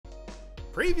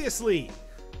Previously,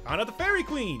 found out the Fairy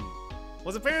Queen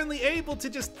was apparently able to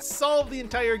just solve the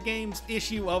entire game's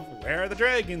issue of where are the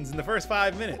dragons in the first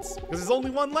 5 minutes. Because there's only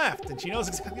one left, and she knows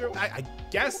exactly where, I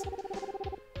guess,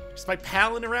 just by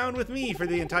palling around with me for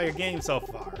the entire game so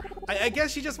far. I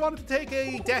guess she just wanted to take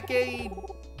a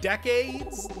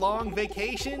decades-long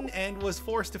vacation and was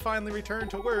forced to finally return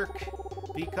to work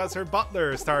because her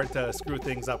butler started to screw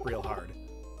things up real hard.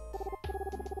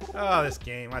 Oh, this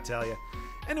game, I tell you.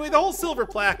 Anyway, the whole silver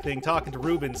plaque thing, talking to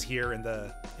Rubens here in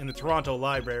the Toronto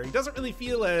library, doesn't really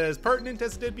feel as pertinent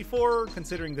as it did before,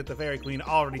 considering that the Fairy Queen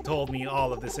already told me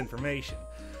all of this information.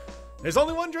 There's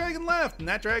only one dragon left, and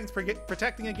that dragon's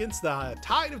protecting against the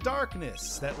tide of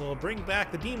darkness that will bring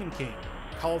back the Demon King,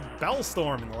 called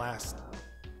Bellstorm in the last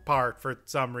part for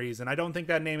some reason. I don't think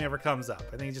that name ever comes up.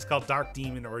 I think it's just called Dark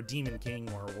Demon or Demon King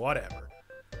or whatever.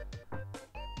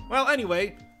 Well,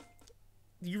 anyway,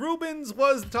 Rubens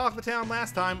was the talk of the town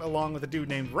last time, along with a dude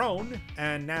named Roan,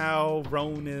 and now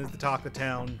Roan is the talk of the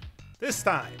town this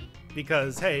time,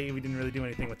 because, hey, we didn't really do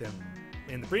anything with him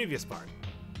in the previous part.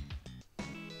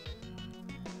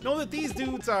 Know that these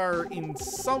dudes are in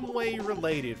some way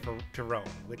related to Roan,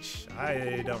 which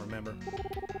I don't remember.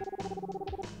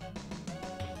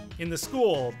 In the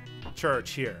school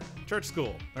church here. Church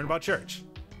school. Learn about church.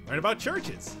 Learn about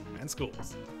churches and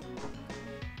schools.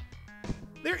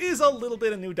 There is a little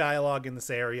bit of new dialogue in this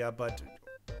area, but,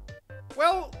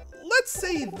 well, let's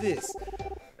say this.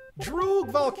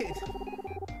 Droog Volcano.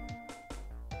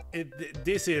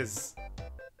 This is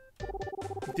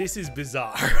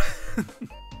bizarre.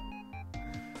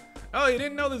 Oh, you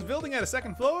didn't know this building had a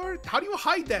second floor? How do you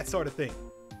hide that sort of thing?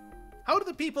 How do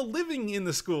the people living in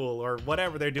the school, or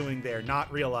whatever they're doing there, not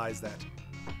realize that?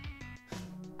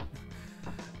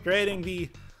 Creating the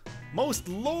most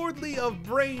lordly of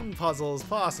brain puzzles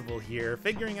possible here,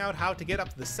 figuring out how to get up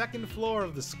to the second floor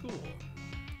of the school.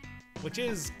 Which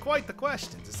is quite the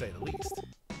question, to say the least.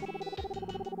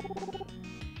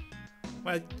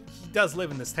 Well, he does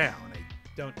live in this town. I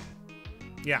don't...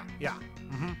 Yeah.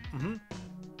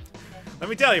 Let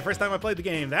me tell you, first time I played the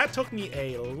game, that took me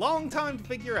a long time to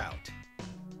figure out.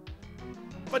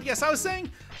 But yes, I was saying,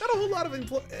 not a whole lot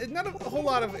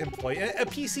of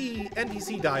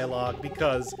NPC dialogue,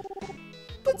 because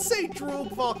let's say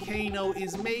Droog Volcano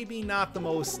is maybe not the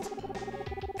most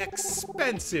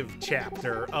expensive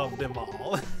chapter of them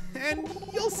all, and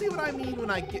you'll see what I mean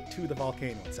when I get to the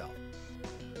volcano itself.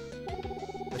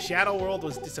 The Shadow World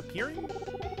was disappearing?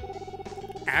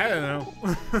 I don't know.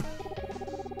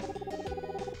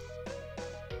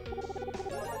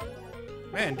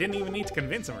 Man, didn't even need to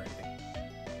convince him or anything.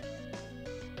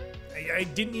 I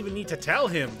didn't even need to tell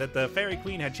him that the Fairy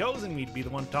Queen had chosen me to be the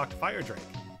one to talk to Fire Drake.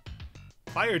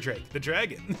 Fire Drake, the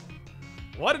dragon.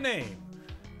 What a name.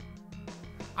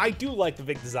 I do like the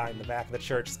big design in the back of the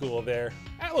church school there.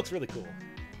 That looks really cool.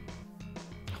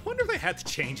 I wonder if they had to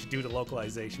change it due to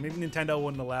localization. Maybe Nintendo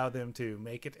wouldn't allow them to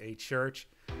make it a church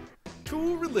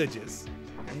too religious.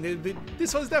 I mean,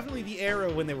 this was definitely the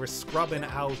era when they were scrubbing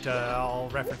out all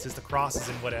references to crosses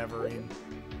and whatever in,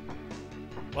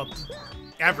 well,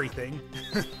 everything.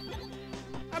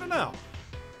 I don't know.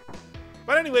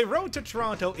 But anyway, Road to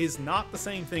Toronto is not the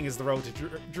same thing as the Road to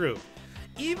Droog.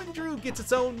 Even Droog gets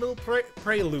its own little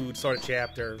prelude sort of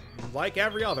chapter, like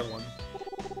every other one.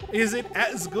 Is it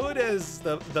as good as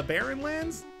the Barren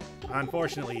Lands?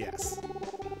 Unfortunately, yes.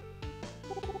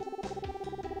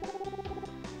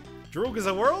 Droog is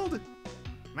a world?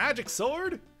 Magic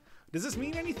sword? Does this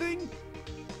mean anything?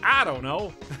 I don't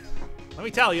know. Let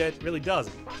me tell you, it really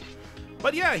doesn't.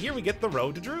 But yeah, here we get the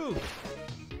Road to Droog.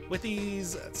 With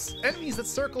these enemies that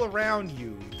circle around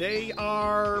you, they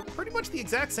are pretty much the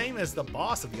exact same as the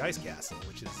boss of the Ice Castle,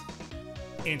 which is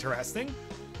interesting.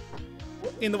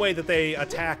 In the way that they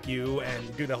attack you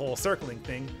and do the whole circling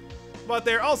thing. But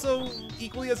they're also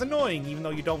equally as annoying, even though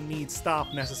you don't need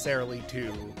stop necessarily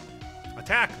to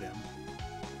attack them.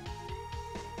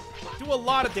 Do a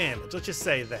lot of damage, let's just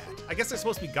say that. I guess they're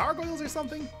supposed to be gargoyles or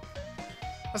something?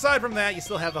 Aside from that, you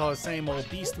still have the same old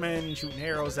beastmen shooting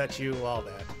arrows at you, all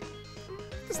that.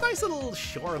 This nice little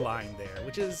shoreline there,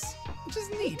 which is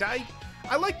neat.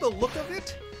 I like the look of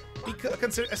it,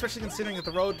 because, especially considering that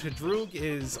the Road to Droog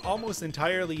is almost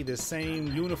entirely the same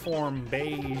uniform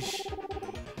beige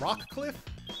rock cliff.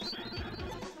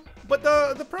 But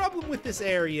the problem with this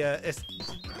area is,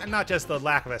 and not just the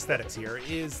lack of aesthetics here,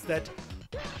 is that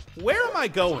where am I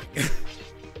going?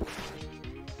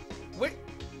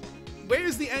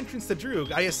 Where's the entrance to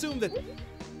Droog? I assume that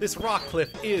this rock cliff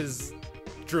is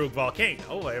Droog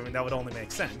Volcano. I mean, that would only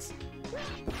make sense.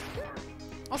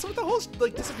 Also, with the whole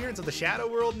disappearance of the Shadow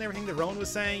World and everything that Roan was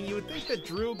saying, you would think that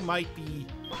Droog might be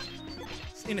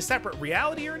in a separate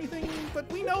reality or anything,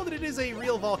 but we know that it is a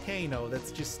real volcano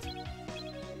that's just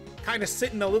kind of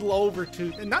sitting a little over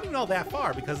to, and not even all that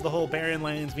far, because the whole barren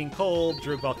lands being cold,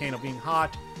 Droog Volcano being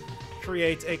hot,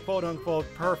 creates a quote-unquote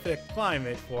perfect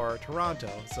climate for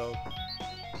Toronto. So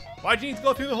why'd you need to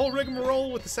go through the whole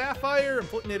rigmarole with the sapphire and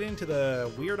putting it into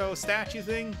the weirdo statue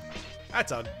thing?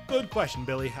 That's a good question,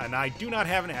 Billy, and I do not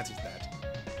have an answer to that.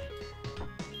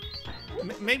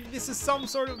 Maybe this is some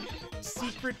sort of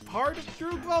secret part of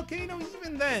Droog Volcano?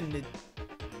 Even then,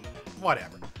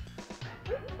 whatever.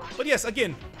 But yes,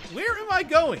 again, where am I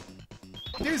going?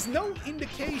 There's no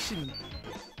indication.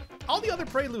 All the other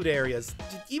Prelude areas,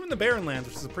 even the Barren Lands,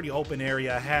 which is a pretty open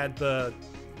area, had the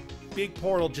big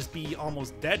portal just be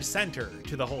almost dead center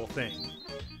to the whole thing.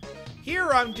 Here,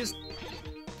 I'm just...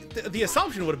 The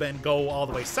assumption would have been go all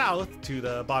the way south to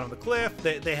the bottom of the cliff.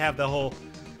 They have the whole...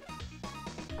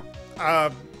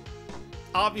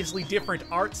 obviously different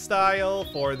art style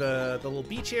for the little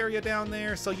beach area down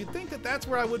there, so you'd think that that's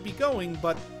where I would be going,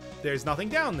 but there's nothing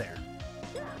down there.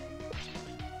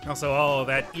 Also, oh,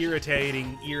 that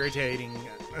irritating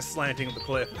slanting of the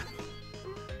cliff.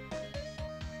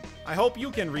 I hope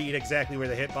you can read exactly where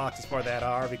the hitboxes for that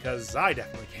are, because I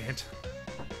definitely can't.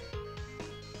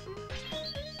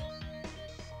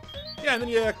 Yeah, and then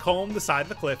you comb the side of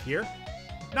the cliff here.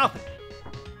 Nothing.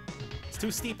 It's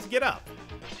too steep to get up.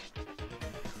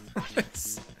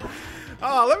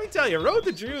 Oh, let me tell you, Road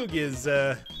to Droog is,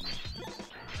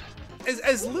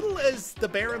 as little as the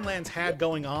Barren Lands had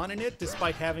going on in it,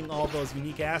 despite having all those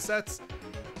unique assets,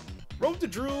 Road to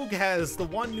Droog has the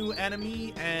one new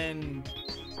enemy and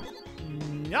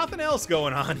nothing else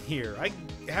going on here. I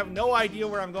have no idea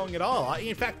where I'm going at all.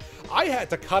 In fact, I had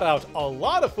to cut out a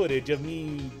lot of footage of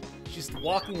me just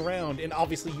walking around and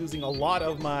obviously using a lot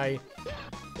of my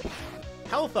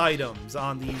health items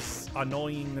on these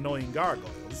annoying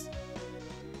gargoyles.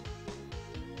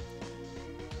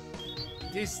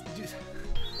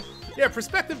 Yeah,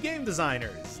 prospective game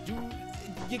designers,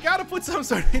 you gotta put some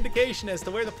sort of indication as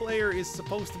to where the player is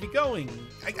supposed to be going.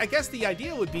 I guess the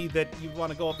idea would be that you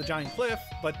want to go up the giant cliff,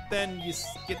 but then you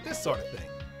get this sort of thing.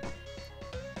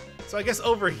 So I guess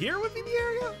over here would be the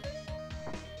area?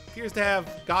 Appears to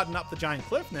have gotten up the giant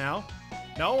cliff now.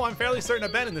 No, I'm fairly certain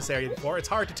I've been in this area before. It's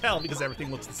hard to tell because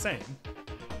everything looks the same.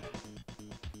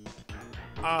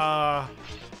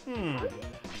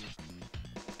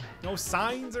 No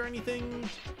signs or anything?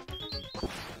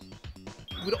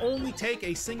 It would only take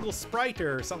a single sprite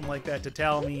or something like that to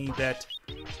tell me that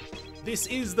this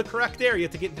is the correct area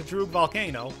to get into Droog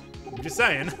Volcano. I'm just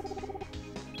saying.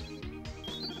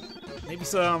 Maybe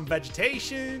some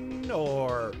vegetation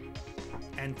or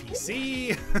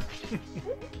NPC.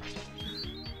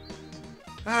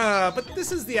 But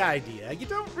this is the idea. You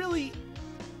don't really...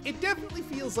 It definitely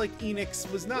feels like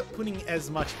Enix was not putting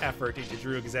as much effort into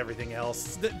Droog as everything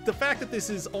else. The fact that this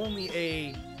is only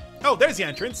a... Oh, there's the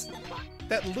entrance!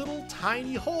 That little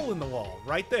tiny hole in the wall,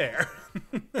 right there.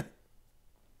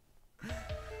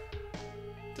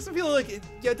 Doesn't feel like...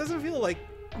 it doesn't feel like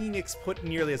Enix put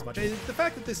nearly as much. The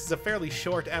fact that this is a fairly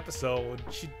short episode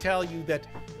should tell you that...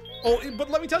 Oh,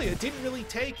 but let me tell you, it didn't really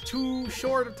take too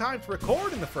short of time to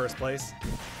record in the first place.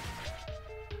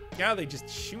 Yeah, they just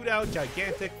shoot out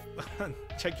gigantic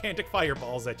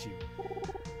fireballs at you.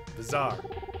 Bizarre.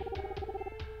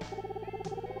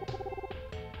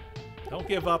 Don't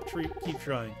give up, keep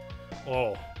trying.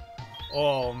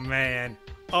 Oh man.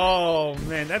 Oh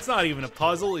man, that's not even a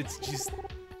puzzle, it's just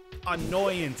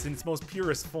annoyance in its most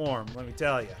purest form, let me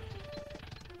tell you.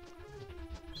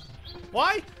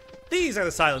 Why? These are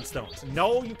the Silent Stones.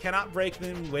 No, you cannot break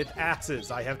them with axes.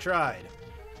 I have tried.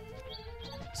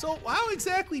 So how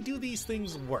exactly do these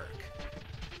things work?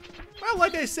 Well,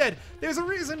 like I said, there's a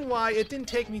reason why it didn't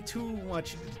take me too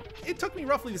much. It took me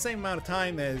roughly the same amount of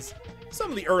time as some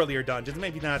of the earlier dungeons,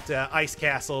 maybe not Ice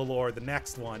Castle or the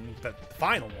next one, the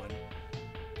final one,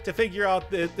 to figure out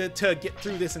to get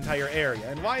through this entire area.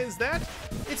 And why is that?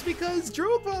 It's because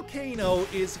Droog Volcano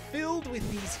is filled with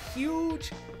these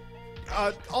huge,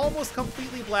 almost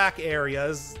completely black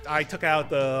areas. I took out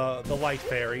the light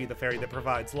fairy, the fairy that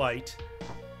provides light.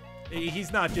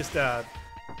 He's not just on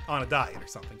a diet or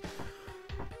something.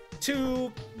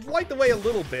 To light the way a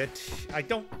little bit, I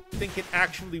don't think it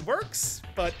actually works,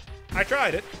 but I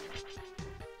tried it.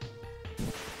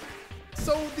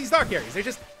 So these dark areas, they're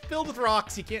just filled with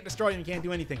rocks, you can't destroy them, you can't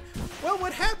do anything. Well,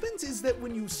 what happens is that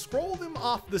when you scroll them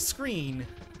off the screen,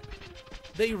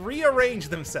 they rearrange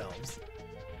themselves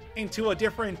into a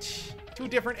different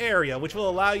area, which will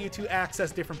allow you to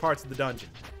access different parts of the dungeon.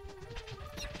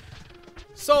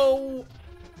 So,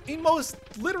 in most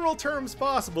literal terms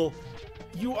possible,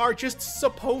 you are just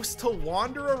supposed to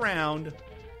wander around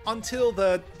until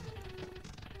the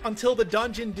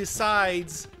dungeon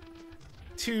decides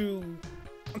to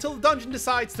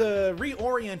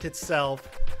reorient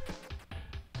itself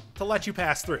to let you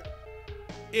pass through.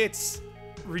 It's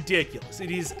ridiculous. It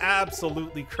is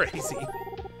absolutely crazy.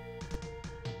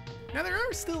 Now, there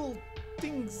are still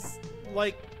things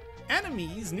like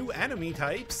enemies, new enemy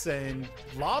types, and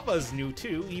lava's new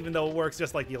too, even though it works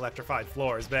just like the electrified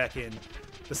floors back in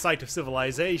the Site of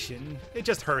Civilization. It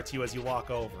just hurts you as you walk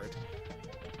over it.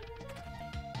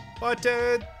 But,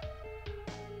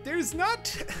 there's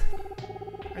not...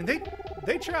 And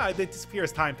they try, they disappear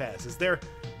as time passes.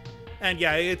 And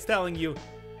yeah, it's telling you,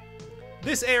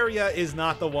 this area is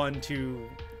not the one to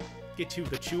get to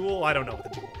the jewel. I don't know what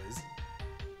the jewel is.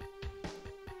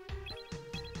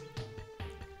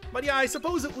 But yeah, I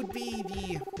suppose it would be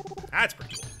the... That's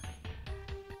pretty cool.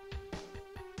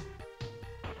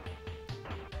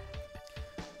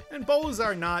 And bows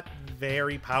are not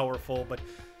very powerful, but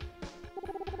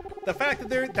the fact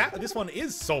that this one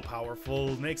is so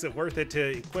powerful makes it worth it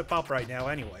to equip up right now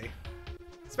anyway.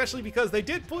 Especially because they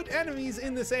did put enemies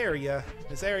in this area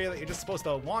that you're just supposed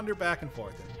to wander back and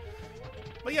forth in.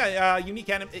 But yeah, unique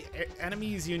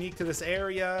enemies unique to this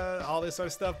area, all this sort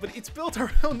of stuff, but it's built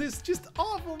around this just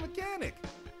awful mechanic.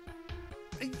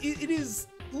 It is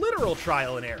literal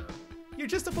trial and error. You're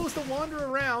just supposed to wander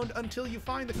around until you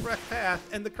find the correct path,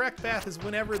 and the correct path is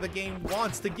whenever the game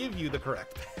wants to give you the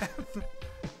correct path.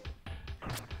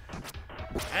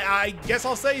 I guess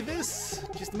I'll say this,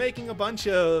 just making a bunch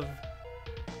of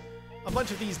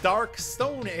these dark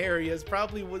stone areas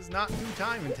probably was not too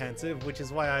time intensive, which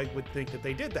is why I would think that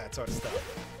they did that sort of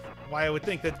stuff. Why I would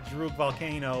think that Droog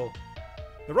Volcano,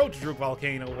 the road to Droog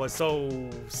Volcano, was so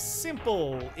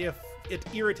simple, if it's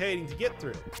irritating to get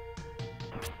through.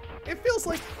 It feels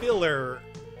like filler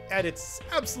at its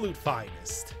absolute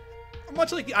finest.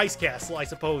 Much like the Ice Castle, I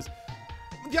suppose.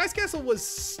 The Ice Castle was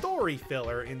story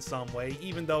filler in some way,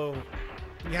 even though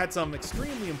you had some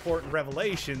extremely important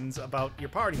revelations about your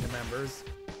party members.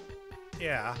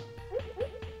 Yeah.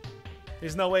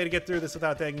 There's no way to get through this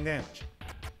without taking damage.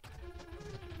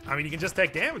 I mean, you can just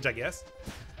take damage, I guess.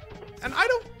 And I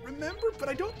don't remember, but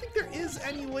I don't think there is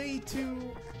any way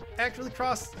to actually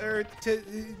cross, or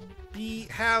to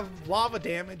have lava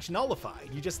damage nullified.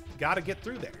 You just gotta get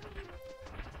through there.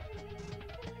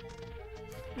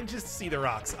 You can just see the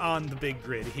rocks on the big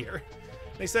grid here.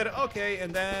 They said, okay,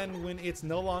 and then when it's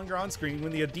no longer on screen,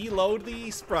 when you deload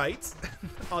the sprites,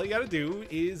 all you gotta do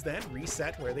is then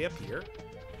reset where they appear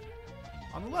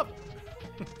on the level.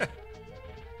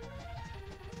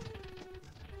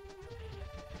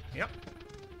 Yep.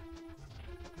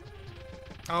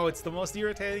 Oh, it's the most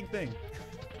irritating thing.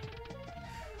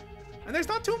 And there's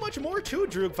not too much more to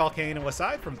Droog Volcano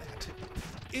aside from that.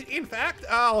 In fact,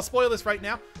 I'll spoil this right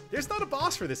now, there's not a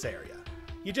boss for this area.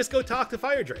 You just go talk to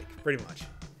Fire Drake, pretty much.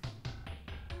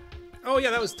 Oh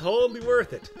yeah, that was totally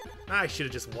worth it. I should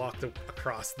have just walked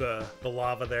across the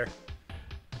lava there.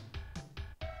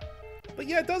 But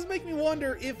yeah, it does make me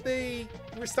wonder if they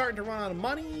were starting to run out of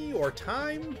money or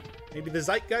time. Maybe the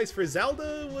zeitgeist for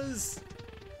Zelda was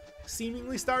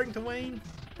seemingly starting to wane.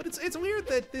 But it's weird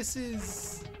that this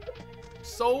is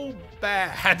so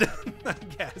bad, I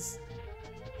guess.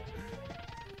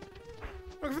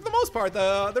 For the most part,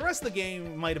 the rest of the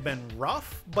game might have been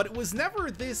rough, but it was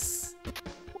never this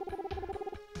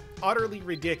utterly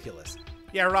ridiculous.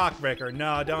 Yeah, Rockbreaker.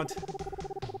 No,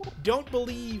 don't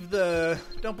believe the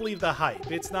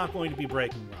hype. It's not going to be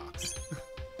breaking rocks.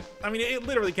 I mean, it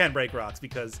literally can break rocks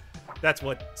because that's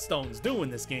what stones do in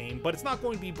this game, but it's not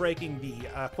going to be breaking the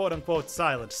quote-unquote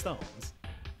silent stones.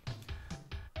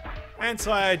 And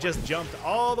so I just jumped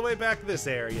all the way back to this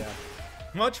area.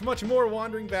 Much more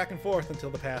wandering back and forth until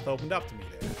the path opened up to me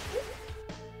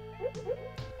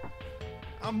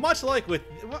there. Much like the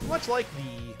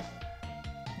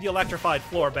electrified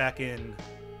floor back in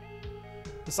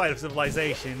the Site of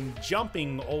Civilization,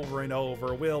 jumping over and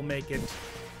over will make it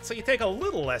so you take a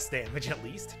little less damage at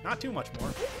least, not too much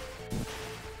more.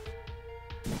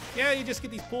 Yeah, you just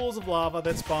get these pools of lava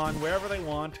that spawn wherever they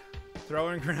want,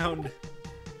 throwing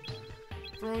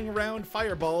around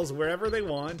fireballs wherever they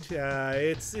want.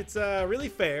 It's really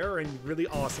fair and really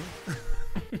awesome.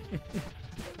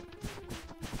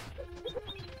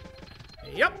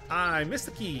 Yep, I missed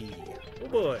the key. Oh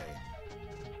boy.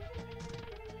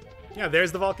 Yeah,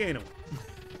 there's the volcano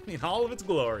in all of its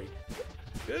glory.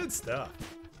 Good stuff.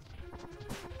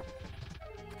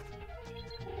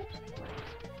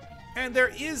 And there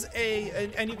is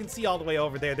and you can see all the way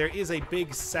over there, there is a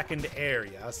big second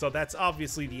area. So that's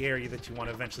obviously the area that you want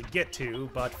to eventually get to.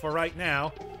 But for right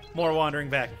now, more wandering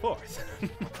back and forth.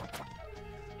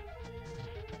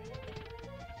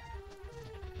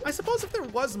 I suppose if there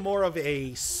was more of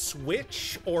a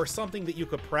switch or something that you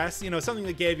could press, you know, something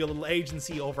that gave you a little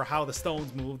agency over how the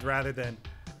stones moved rather than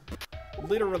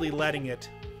literally letting it...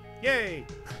 Yay!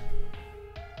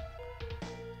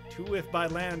 2 if by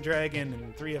land dragon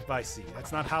and 3 if by sea.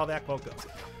 That's not how that quote goes.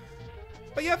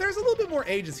 But yeah, there's a little bit more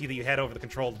agency that you had over the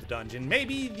control of the dungeon.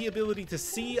 Maybe the ability to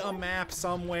see a map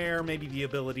somewhere, maybe the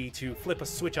ability to flip a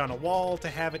switch on a wall to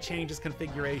have it change its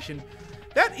configuration.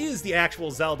 That is the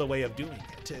actual Zelda way of doing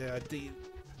it.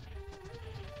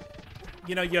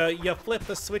 You know, you flip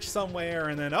the switch somewhere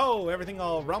and then, oh, everything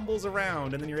all rumbles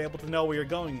around and then you're able to know where you're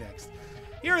going next.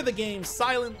 Here the game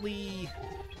silently,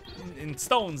 and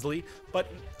stonesly, but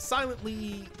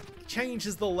silently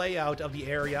changes the layout of the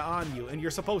area on you, and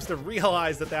you're supposed to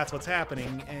realize that that's what's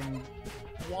happening and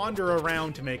wander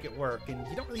around to make it work, and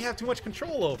you don't really have too much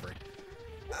control over it.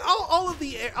 All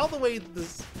the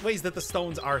ways that the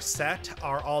stones are set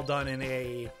are all done in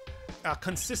a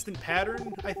consistent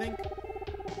pattern, I think.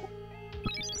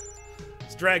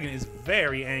 This dragon is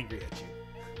very angry at you.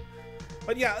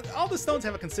 But yeah, all the stones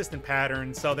have a consistent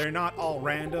pattern, so they're not all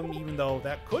random, even though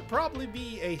that could probably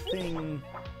be a thing.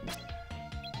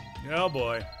 Oh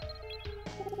boy.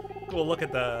 Cool, look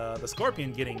at the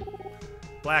scorpion getting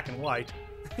black and white.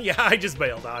 Yeah, I just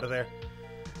bailed out of there.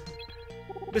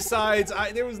 Besides,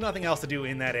 there was nothing else to do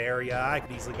in that area. I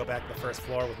could easily go back to the first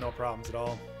floor with no problems at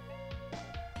all.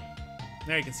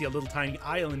 There you can see a little tiny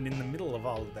island in the middle of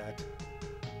all of that.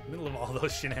 Middle of all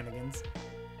those shenanigans.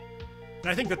 And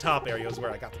I think the top area is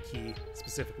where I got the key,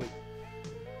 specifically.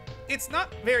 It's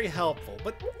not very helpful,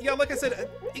 but yeah, like I said,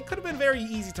 it could have been very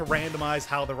easy to randomize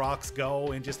how the rocks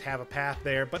go and just have a path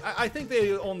there, but I think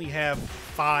they only have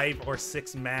 5 or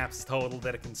 6 maps total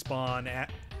that it can spawn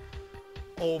at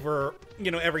over,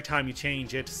 you know, every time you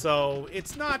change it, so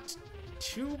it's not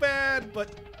too bad, but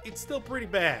it's still pretty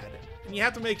bad. And you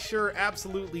have to make sure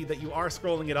absolutely that you are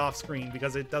scrolling it off screen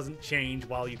because it doesn't change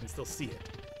while you can still see it.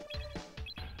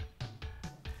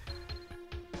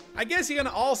 I guess you can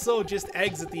also just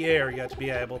exit the area to be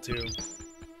able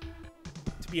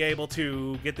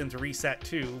to get them to reset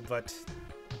too, but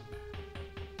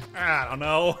I don't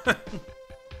know.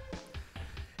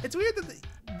 It's weird that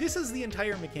this is the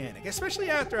entire mechanic, especially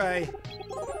after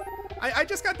I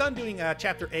just got done doing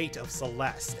Chapter 8 of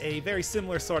Celeste, a very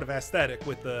similar sort of aesthetic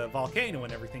with the volcano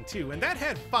and everything too, and that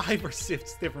had 5 or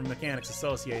 6 different mechanics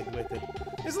associated with it.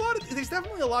 There's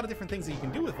definitely a lot of different things that you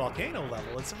can do with Volcano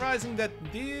level. It's surprising that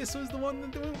this was the one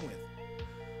that they went with.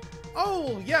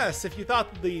 Oh yes, if you thought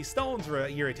the stones were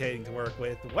irritating to work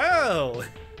with, well,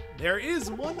 there is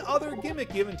one other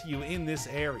gimmick given to you in this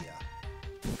area.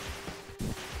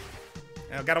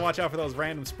 Now, gotta watch out for those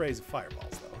random sprays of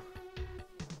fireballs, though.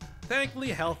 Thankfully,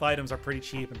 health items are pretty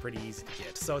cheap and pretty easy to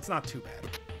get, so it's not too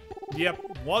bad. Yep,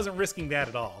 wasn't risking that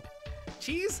at all.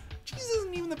 Cheese? Cheese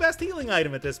isn't even the best healing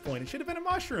item at this point. It should have been a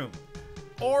mushroom.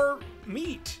 Or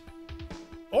meat.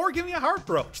 Or give me a heart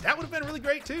brooch. That would have been really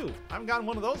great, too. I haven't gotten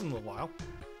one of those in a little while.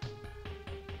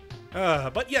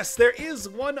 But yes, there is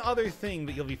one other thing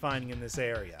that you'll be finding in this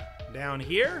area. Down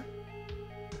here?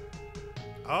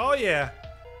 Oh, yeah.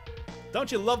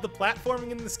 Don't you love the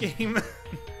platforming in this game?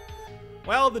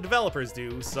 Well, the developers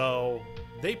do, so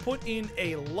they put in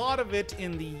a lot of it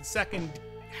in the second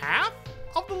half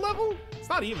of the level? It's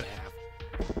not even half.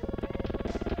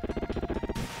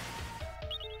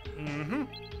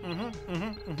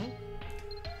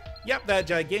 Yep, that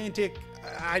gigantic,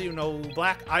 I don't know,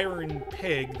 black iron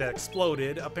pig that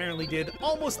exploded apparently did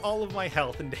almost all of my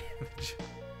health and damage.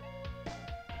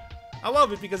 I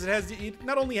love it because it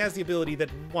not only has the ability that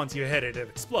once you hit it, it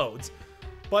explodes,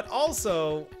 but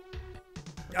also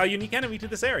a unique enemy to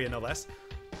this area, no less.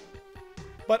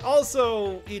 But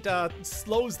also, it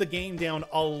slows the game down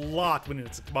a lot when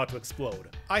it's about to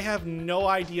explode. I have no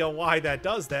idea why that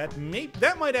does that.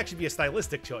 That might actually be a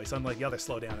stylistic choice, unlike the other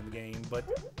slowdown in the game, but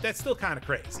that's still kind of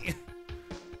crazy.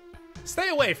 Stay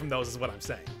away from those is what I'm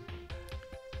saying.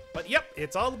 But yep,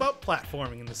 it's all about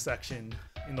platforming in this section,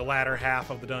 in the latter half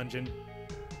of the dungeon.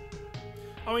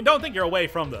 I mean, don't think you're away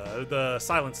from the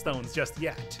silent stones just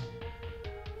yet.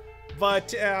 But,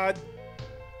 to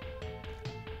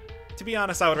be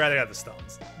honest, I would rather have the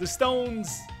stones. The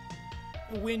stones,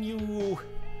 when you,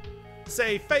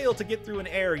 say, fail to get through an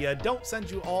area, don't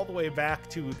send you all the way back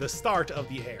to the start of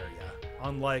the area,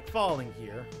 unlike falling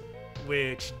here,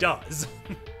 which does.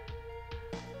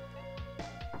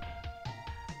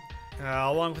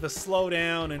 Along with a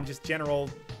slowdown and just general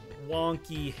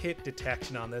wonky hit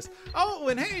detection on this. Oh,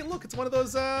 and hey, look, it's one of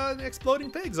those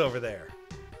exploding pigs over there.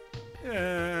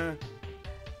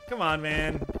 Come on,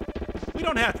 man. We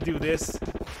don't have to do this.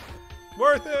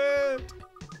 Worth it!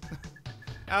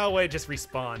 Oh, wait, just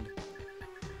respawned.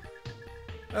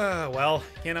 Well,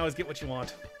 can't always get what you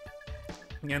want.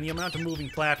 And the amount of moving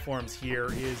platforms here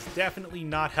is definitely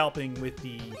not helping with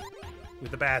the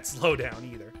bad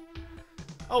slowdown either.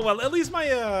 Oh well, at least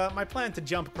my my plan to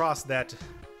jump across that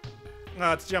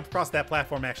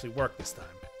platform actually worked this time.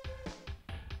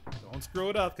 Don't screw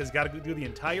it up, because you got to do the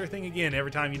entire thing again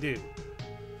every time you do.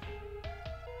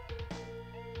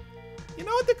 You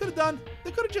know what they could have done?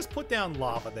 They could have just put down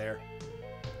lava there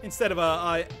instead of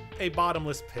a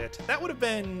bottomless pit. That would have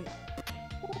been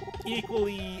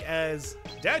equally as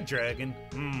dead dragon.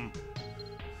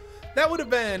 That would have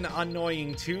been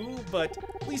annoying too, but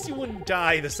at least you wouldn't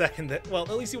die the second that, well,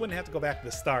 at least you wouldn't have to go back to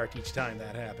the start each time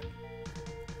that happened.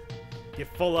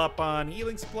 Get full up on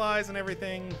healing supplies and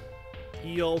everything,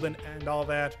 healed and all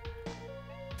that.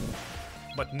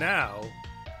 But now,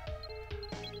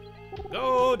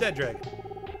 go dead dragon.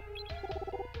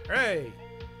 Hooray!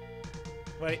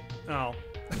 Wait, no.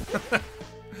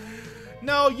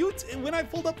 No, when I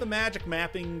pulled up the magic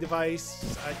mapping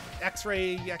device,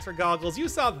 X-ray goggles, you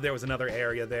saw that there was another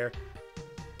area there.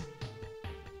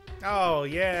 Oh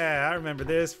yeah, I remember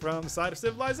this from Side of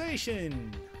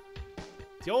Civilization.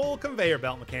 The old conveyor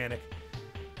belt mechanic.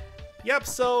 Yep,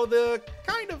 so the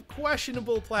kind of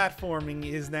questionable platforming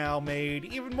is now made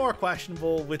even more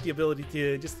questionable with the ability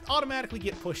to just automatically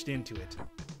get pushed into it.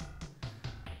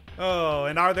 Oh,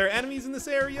 and are there enemies in this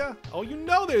area? Oh, you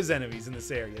know there's enemies in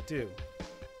this area too.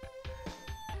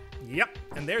 Yep,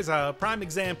 and there's a prime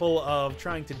example of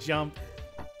trying to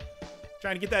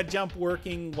get that jump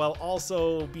working while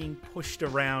also being pushed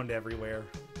around everywhere.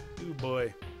 Ooh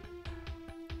boy.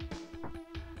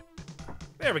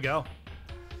 There we go.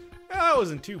 That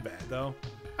wasn't too bad though.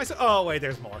 Oh wait,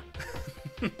 there's more.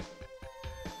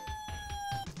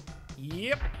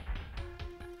 Yep.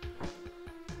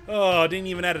 Oh, didn't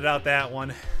even edit out that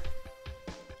one.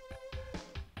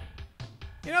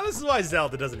 You know, this is why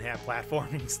Zelda doesn't have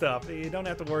platforming stuff. You don't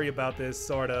have to worry about this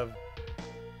sort of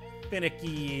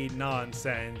finicky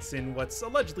nonsense in what's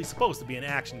allegedly supposed to be an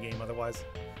action game otherwise.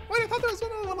 Wait, I thought there was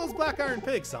one of those black iron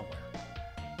pigs somewhere.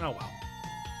 Oh well.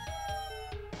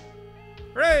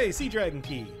 Hooray, Sea Dragon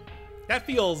Key. That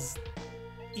feels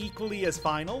equally as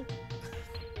final.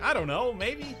 I don't know,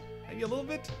 maybe a little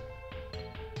bit.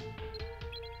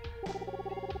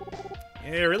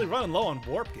 Yeah, really running low on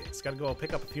warp gates. Gotta go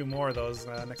pick up a few more of those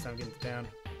next time I get into town.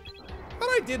 But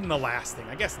I did in the last thing,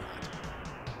 I guess not.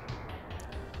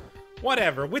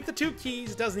 Whatever, with the 2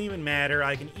 keys, doesn't even matter.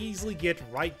 I can easily get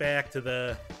right back to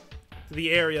the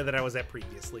area that I was at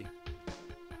previously.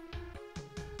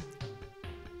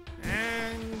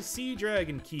 And Sea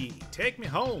Dragon Key, take me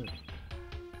home.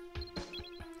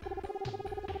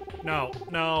 No,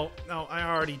 I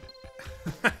already...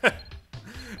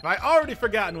 I already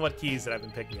forgotten what keys that I've been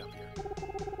picking up here.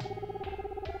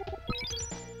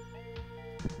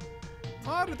 A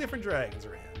lot of different dragons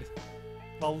around.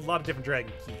 Well, a lot of different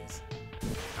dragon keys.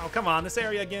 Oh, come on, this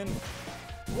area again.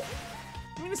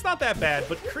 I mean, it's not that bad,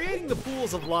 but creating the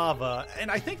pools of lava,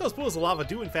 and I think those pools of lava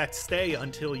do in fact stay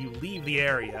until you leave the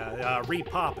area,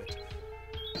 re-pop it,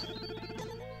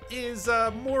 is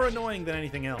more annoying than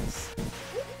anything else.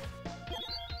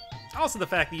 Also the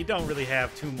fact that you don't really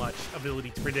have too much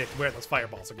ability to predict where those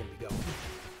fireballs are going to be going.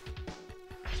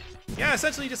 Yeah,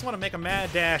 essentially you just want to make a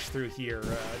mad dash through here.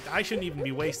 I shouldn't even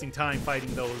be wasting time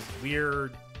fighting those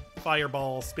weird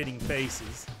fireball spitting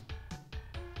faces,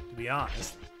 to be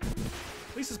honest.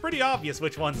 At least it's pretty obvious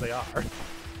which ones they are.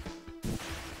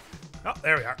 Oh,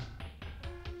 there we are.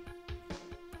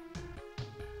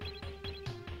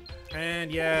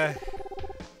 And yeah,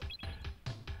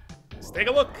 let's take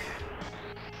a look.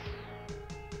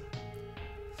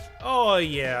 Oh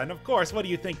yeah, and of course, what do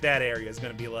you think that area is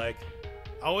going to be like?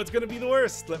 Oh, it's going to be the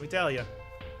worst, let me tell you.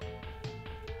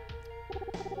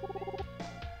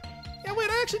 Yeah,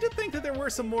 wait, I actually did think that there were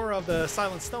some more of the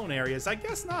Silent Stone areas. I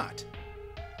guess not.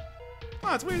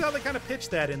 Oh, it's weird how they kind of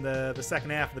pitched that in the second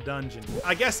half of the dungeon.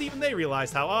 I guess even they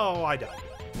realized how, oh, I died.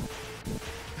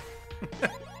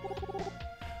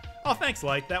 Oh, thanks,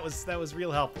 Light. That was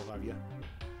real helpful of you.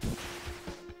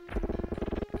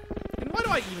 And why do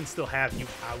I even still have you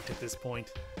out at this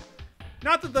point?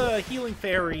 Not that the healing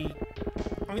fairy...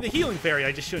 I mean, the healing fairy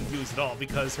I just shouldn't use at all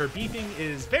because her beeping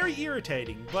is very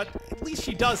irritating, but at least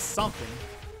she does something.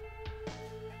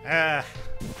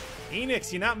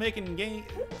 Enix, you're not making game...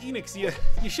 Enix,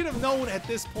 you should have known at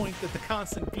this point that the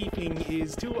constant beeping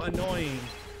is too annoying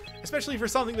especially for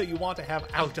something that you want to have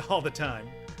out all the time.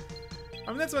 I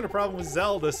mean, that's been a problem with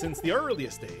Zelda since the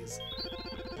earliest days.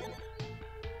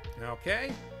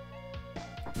 Okay.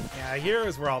 Yeah, here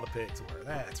is where all the pigs were.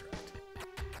 That's right.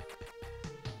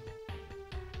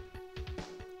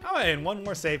 Oh, and one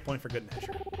more save point for good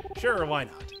measure. Sure, why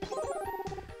not?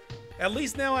 At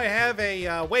least now I have a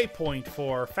waypoint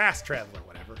for fast travel or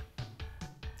whatever.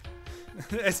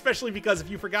 Especially because if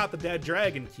you forgot the dead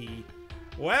dragon key,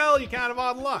 well, you're kind of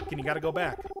out of luck and you gotta go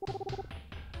back.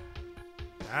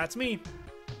 That's me.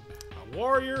 A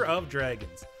warrior of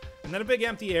dragons. And then a big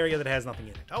empty area that has nothing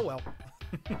in it. Oh well.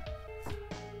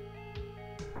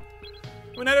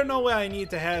 I mean, I don't know why I need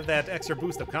to have that extra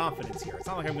boost of confidence here. It's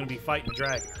not like I'm going to be fighting a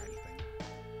dragon or anything.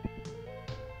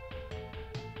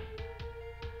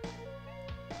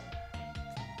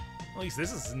 At least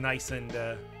this is nice and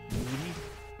moody.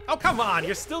 Oh, come on!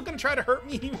 You're still going to try to hurt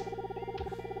me?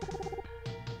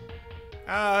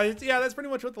 Yeah, that's pretty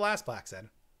much what the last plaque said.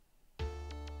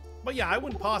 But yeah, I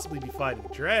wouldn't possibly be fighting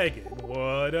a dragon,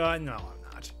 would I? No, I'm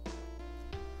not.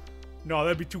 No,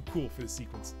 that'd be too cool for the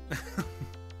sequence.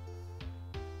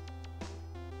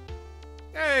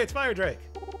 Hey, it's Fire Drake.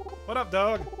 What up,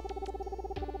 dog?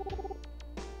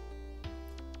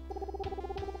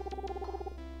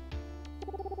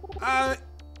 I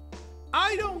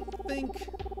don't think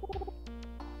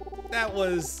that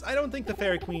was... I don't think the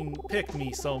Fairy Queen picked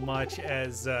me so much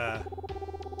as,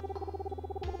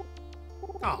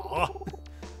 Aww.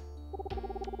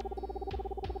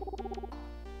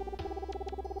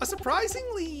 A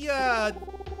surprisingly,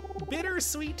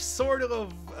 bittersweet sort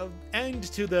of end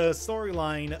to the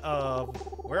storyline of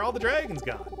where all the dragons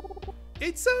gone.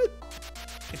 It's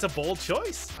a bold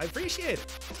choice. I appreciate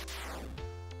it.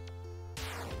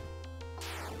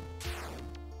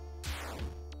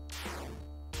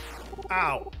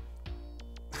 Ow.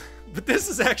 But this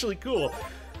is actually cool.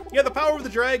 Yeah, the power of the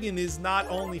dragon is not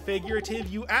only figurative,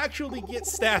 you actually get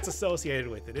stats associated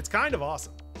with it. It's kind of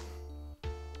awesome.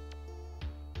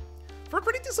 For a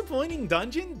pretty disappointing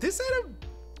dungeon, this had a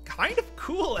kind of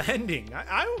cool ending.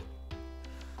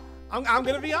 I'm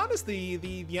gonna be honest,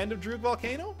 the end of Droog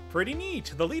Volcano, pretty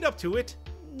neat. The lead up to it,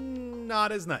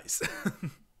 not as nice.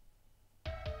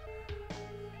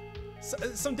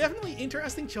 Some definitely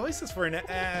interesting choices for an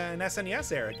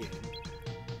SNES era game.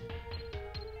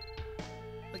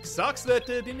 Like, sucks that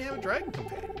didn't have a dragon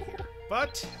companion here.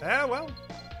 But, well,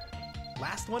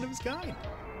 last one of his kind.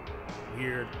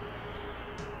 Weird.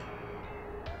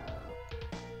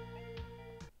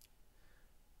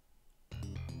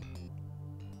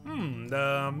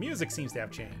 The music seems to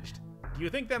have changed. Do you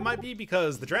think that might be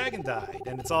because the dragon died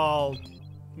and it's all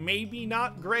maybe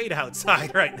not great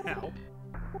outside right now?